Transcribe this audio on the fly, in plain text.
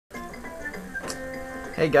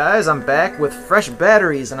Hey guys, I'm back with fresh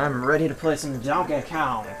batteries and I'm ready to play some Donkey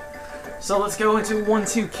Kong. So let's go into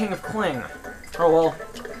 1-2 King of Kling. Oh well,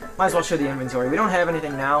 might as well show the inventory. We don't have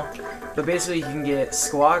anything now, but basically you can get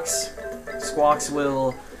Squawks. Squawks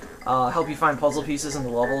will help you find puzzle pieces in the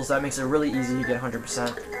levels. That makes it really easy to get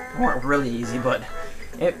 100%. Not really easy, but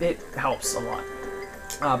it helps a lot.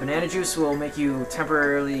 Banana Juice will make you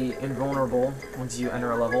temporarily invulnerable once you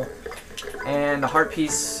enter a level. And a heart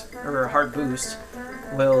piece, or a heart boost,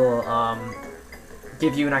 will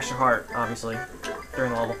give you an extra heart, obviously,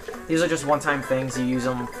 during the level. These are just one-time things. You use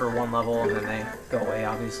them for one level and then they go away,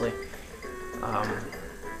 obviously.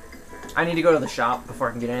 I need to go to the shop before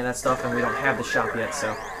I can get any of that stuff, and we don't have the shop yet,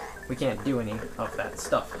 so we can't do any of that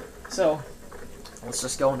stuff. So, let's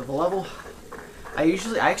just go into the level.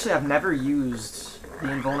 I've never used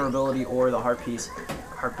the invulnerability or the heart piece,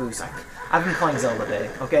 heart boost. I've been playing Zelda Day,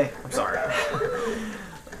 okay? I'm sorry.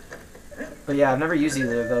 But yeah, I've never used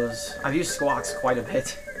either of those. I've used Squawks quite a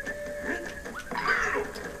bit.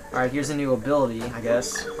 Alright, here's a new ability, I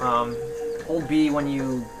guess. Hold B when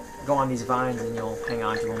you go on these vines and you'll hang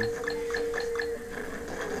on to them.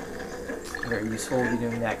 Very useful, we'll be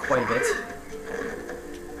doing that quite a bit.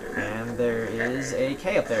 And there is a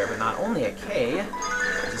K up there, but not only a K,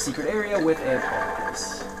 there's a secret area with a puzzle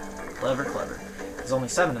piece. Clever, clever. There's only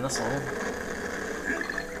 7 in this level.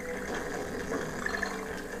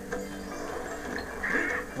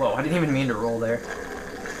 Whoa, I didn't even mean to roll there.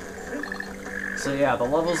 So yeah, the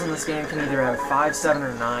levels in this game can either have 5, 7,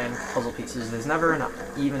 or 9 puzzle pieces. There's never an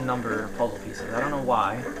even number of puzzle pieces. I don't know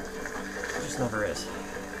why. It just never is.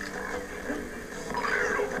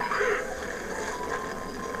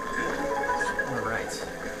 Alright.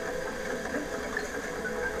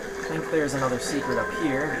 I think there's another secret up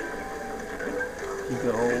here. You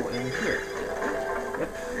go in here. Yep,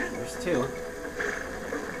 there's 2.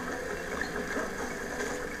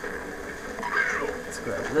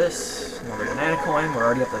 Grab this, another banana coin, we're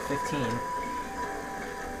already up to 15.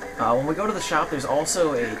 When we go to the shop, there's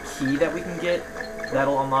also a key that we can get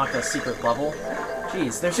that'll unlock a secret level.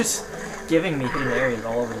 Jeez, they're just giving me hidden areas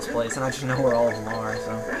all over this place, and I just know where all of them are,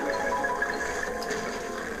 so.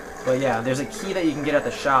 But yeah, there's a key that you can get at the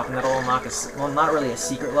shop, and that'll unlock a, well, not really a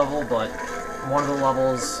secret level, but one of the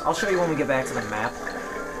levels. I'll show you when we get back to the map.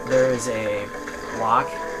 There is a lock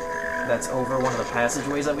that's over one of the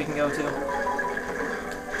passageways that we can go to.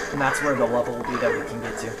 And that's where the level will be that we can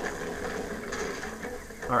get to.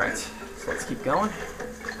 Alright, so let's keep going.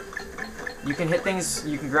 You can hit things,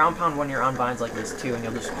 you can ground pound when you're on vines like this too, and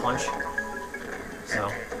you'll just punch.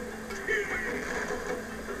 So.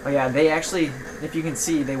 Oh yeah, they actually, if you can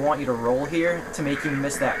see, they want you to roll here to make you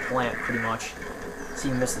miss that plant, pretty much. So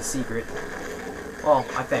you miss the secret. Well,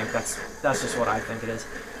 I think, that's just what I think it is.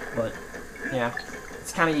 But, yeah,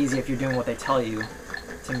 it's kind of easy if you're doing what they tell you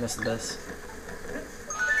to miss this.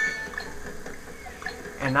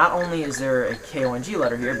 And not only is there a KONG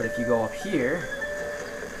letter here, but if you go up here,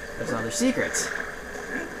 there's another secret.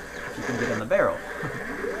 If you can get in the barrel.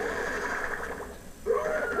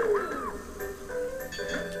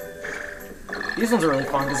 These ones are really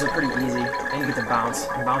fun because they're pretty easy, and you get to bounce,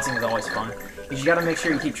 and bouncing is always fun. You just gotta make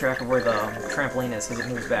sure you keep track of where the trampoline is because it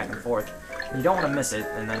moves back and forth. And you don't want to miss it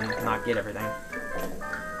and then not get everything.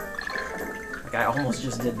 Like I almost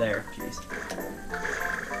just did there, jeez.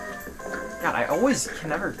 God, I always can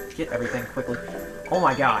never get everything quickly. Oh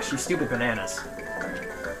my gosh, you stupid bananas.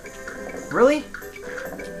 Really?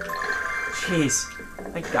 Jeez.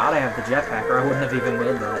 Thank God I have the jetpack, or I wouldn't have even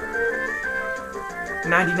made that.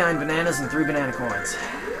 99 bananas and 3 banana coins.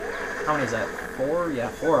 How many is that? 4? Yeah,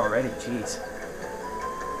 4 already. Jeez.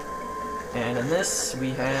 And in this, we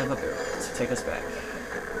have a barrel to take us back.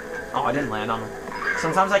 Oh, I didn't land on them.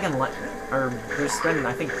 Sometimes I can land, or there's been,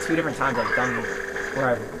 I think, 2 different times I've done where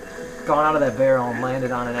I've gone out of that barrel and landed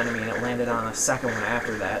on an enemy, and it landed on a second one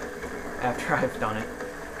after that, after I've done it.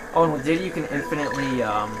 Oh, and with Diddy you can infinitely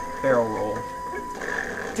barrel roll.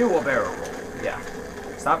 Do a barrel roll. Yeah.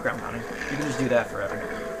 Stop ground pounding. You can just do that forever.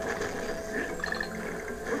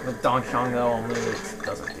 With Donkey Kong though, only it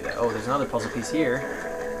doesn't do that. Oh, there's another puzzle piece here.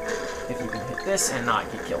 If you can hit this and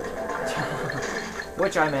not get killed.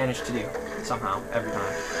 Which I managed to do, somehow, every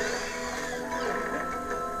time.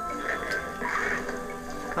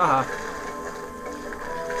 Haha.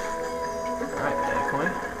 Alright, banana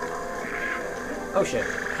coin. Oh shit.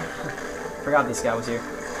 Forgot this guy was here.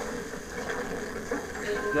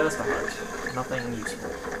 Just a heart. Nothing useful.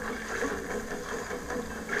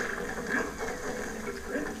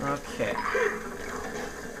 Okay.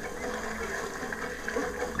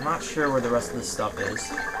 I'm not sure where the rest of this stuff is.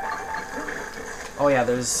 Oh yeah, I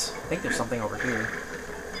think there's something over here.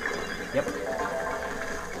 Yep.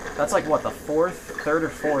 That's like, what, the third or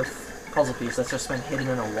fourth puzzle piece that's just been hidden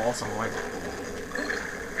in a wall somewhere.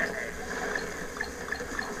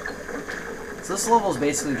 So this level is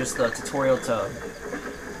basically just the tutorial to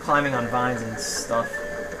climbing on vines and stuff.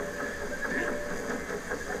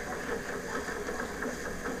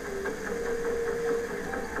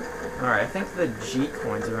 Alright, I think the G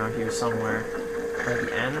coin's around here somewhere. Or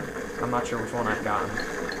the N? I'm not sure which one I've gotten.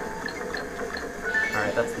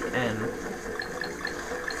 Alright, that's the N.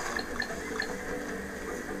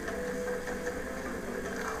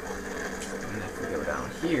 And if we go down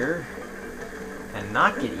here, and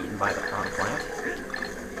not get eaten by the prawn plant,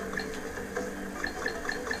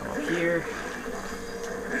 come up here.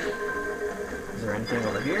 Is there anything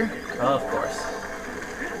over here? Of course.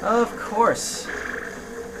 Of course!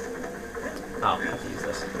 Oh, I have to use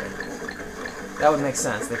this. That would make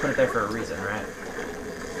sense. They put it there for a reason, right?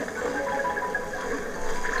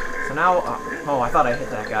 So now... oh, I thought I hit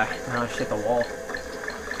that guy. Now I just hit the wall.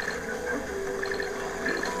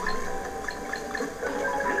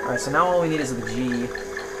 Alright, so now all we need is the G,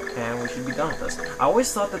 and we should be done with this. I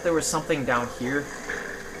always thought that there was something down here.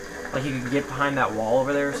 Like you could get behind that wall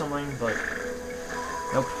over there or something, but...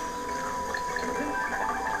 nope.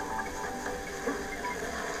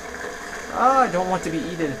 Oh, I don't want to be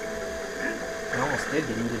eaten. I almost did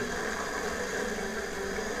get eaten.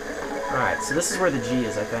 Alright, so this is where the G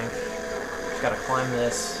is, I think. Just gotta climb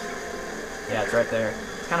this. Yeah, it's right there.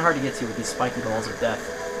 It's kinda hard to get to with these spiky balls of death.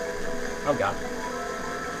 Oh god.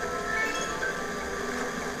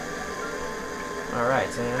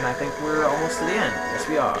 Alright, and I think we're almost to the end. Yes,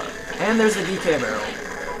 we are. And there's the DK barrel.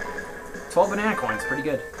 12 banana coins, pretty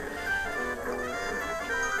good.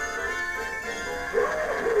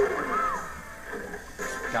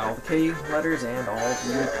 Got all the K letters and all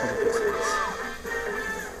the puzzle pieces.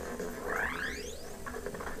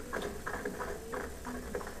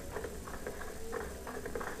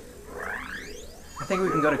 I think we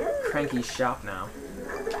can go to Cranky's shop now.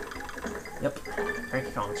 Yep,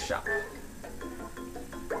 Cranky Kong's shop.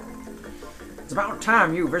 It's about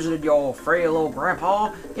time you visited your frail old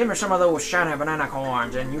grandpa. Give me some of those shiny banana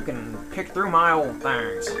coins and you can pick through my old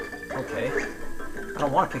things. Okay. I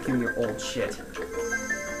don't want to pick through your old shit.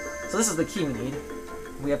 So this is the key we need.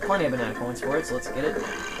 We have plenty of banana coins for it, so let's get it.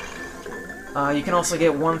 You can also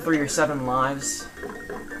get 1, 3, or 7 lives.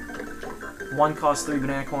 1 costs 3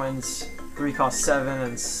 banana coins, 3 costs 7,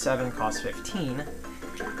 and 7 costs 15.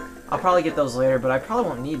 I'll probably get those later, but I probably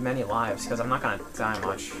won't need many lives, because I'm not going to die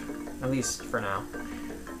much. At least for now.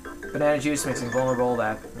 Banana juice makes me vulnerable,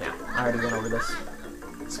 that, yeah, I already went over this.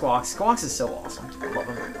 Squawks. Squawks is so awesome. Love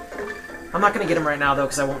him. I'm not going to get him right now, though,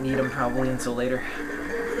 because I won't need him probably until later.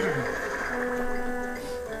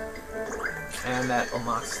 And that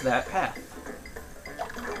unlocks that path.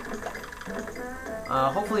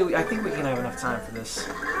 Hopefully, I think we can have enough time for this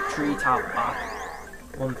tree top pop.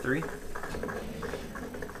 1, 3.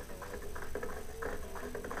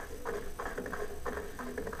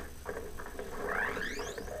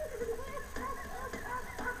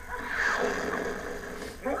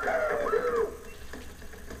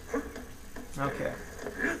 Okay.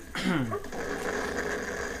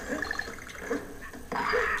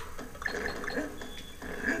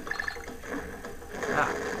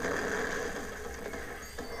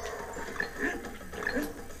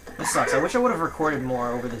 This sucks. I wish I would have recorded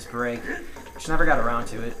more over this break. Just never got around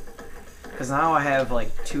to it. Because now I have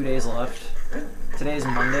like 2 days left. Today's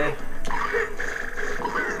Monday.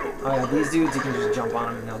 Oh yeah, these dudes, you can just jump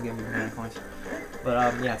on them and they'll give you banana coins.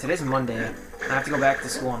 But yeah, today's Monday. I have to go back to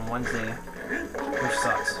school on Wednesday. Which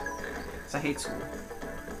sucks. Because I hate school.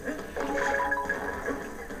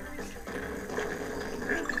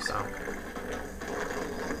 So.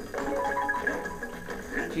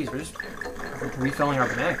 Jeez, we're just refilling our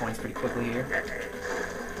banana coins pretty quickly here.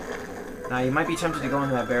 Now, you might be tempted to go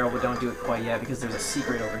into that barrel, but don't do it quite yet, because there's a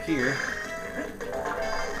secret over here.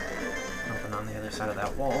 Open on the other side of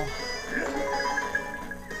that wall.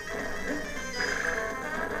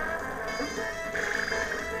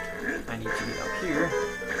 I need to get up here.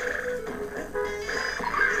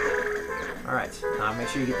 Alright, now make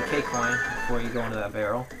sure you get the K coin before you go into that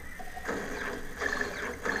barrel.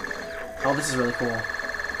 Oh, this is really cool.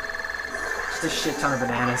 Just a shit ton of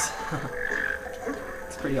bananas.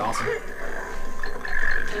 It's pretty awesome.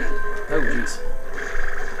 Oh, jeez.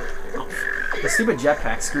 Oh, the stupid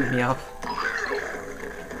jetpack screwed me up.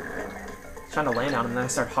 Trying to land on him, and then I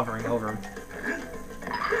start hovering over him.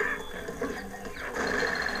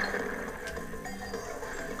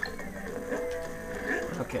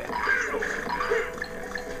 Okay.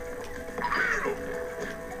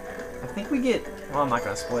 I think we get... well, I'm not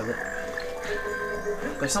gonna spoil it.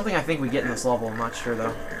 There's something I think we get in this level, I'm not sure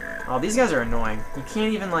though. Oh, these guys are annoying. You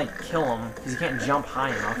can't even, like, kill them, because you can't jump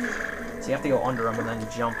high enough. So you have to go under them and then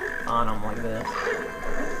jump on them like this.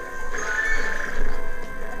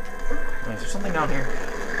 Wait, is there something down here?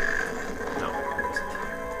 No, there isn't.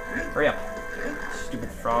 Hurry up. Stupid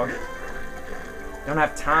frog. Don't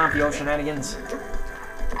have time for your shenanigans.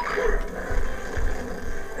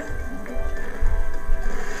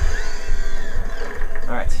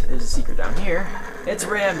 Alright, there's a secret down here. It's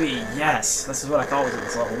Rambi! Yes! This is what I thought was in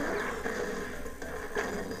this level.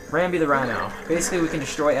 Rambi the Rhino. Basically, we can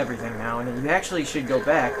destroy everything now, and you actually should go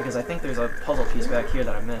back, because I think there's a puzzle piece back here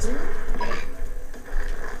that I missed.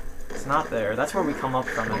 It's not there. That's where we come up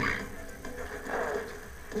from it.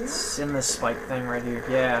 It's in this spike thing right here.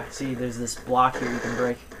 Yeah, see, there's this block here you can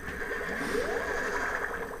break.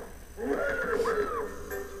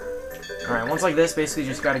 Alright, ones like this, basically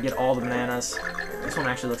just gotta get all the bananas. This one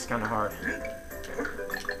actually looks kinda hard.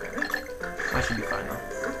 I should be fine though.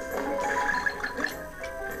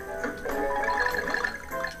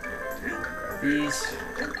 Grab these.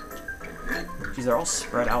 Geez, they're all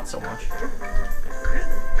spread out so much.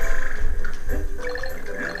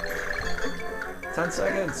 10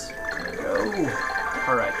 seconds. Go.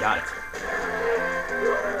 Alright, got it.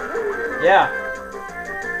 Yeah.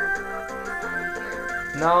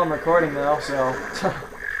 No, I'm recording though, so.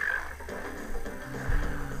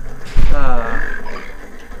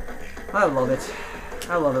 I love it.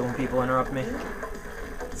 I love it when people interrupt me.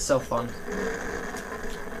 It's so fun.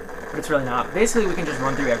 But it's really not. Basically, we can just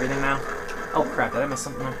run through everything now. Oh crap, did I miss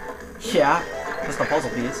something? Yeah, just a puzzle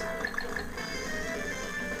piece.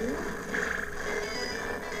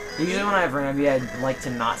 Usually when I have Rambi, I like to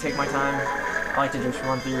not take my time. I like to just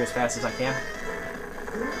run through as fast as I can.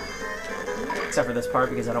 Except for this part,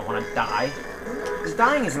 because I don't want to die. Because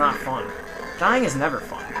dying is not fun. Dying is never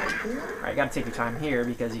fun. Alright, gotta take your time here,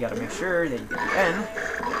 because you gotta make sure that you get the end.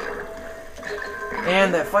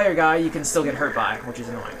 And that fire guy you can still get hurt by, which is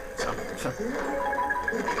annoying. So.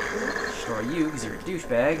 Destroy you, because you're a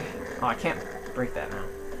douchebag. Oh, I can't break that now.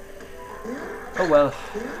 Oh well.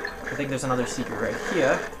 I think there's another secret right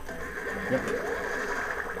here. Yep.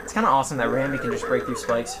 It's kind of awesome that Rambi can just break through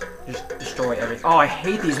spikes. Just destroy everything. Oh, I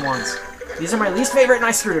hate these ones. These are my least favorite, and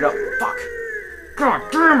I screwed it up. Fuck. God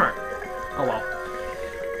damn it. Oh well.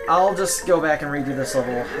 I'll just go back and redo this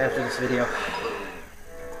level after this video.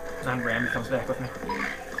 And Rambi comes back with me.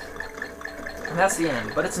 And that's the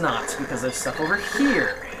end, but it's not, because there's stuff over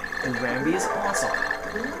here. And Rambi is awesome.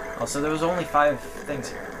 Also, there was only 5 things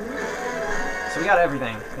here. So we got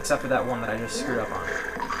everything, except for that one that I just screwed up on.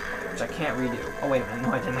 Which I can't redo. Oh, wait a minute.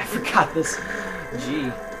 No, I didn't. I forgot this.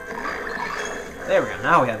 G. There we go.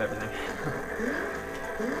 Now we have everything.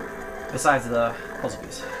 Besides the puzzle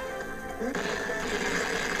piece.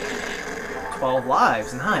 12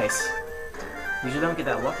 lives. Nice. Usually don't get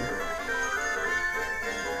that lucky.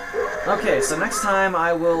 Okay, so next time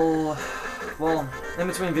I will... Well, in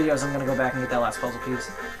between videos, I'm going to go back and get that last puzzle piece.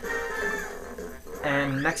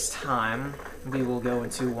 And next time, we will go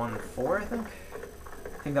into 1-4, I think?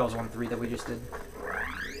 I think that was 1-3 that we just did.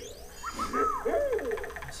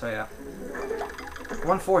 So yeah.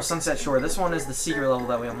 1-4 Sunset Shore. This one is the secret level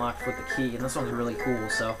that we unlocked with the key, and this one's really cool,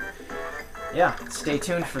 so... Yeah, stay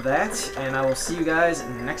tuned for that, and I will see you guys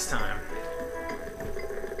next time.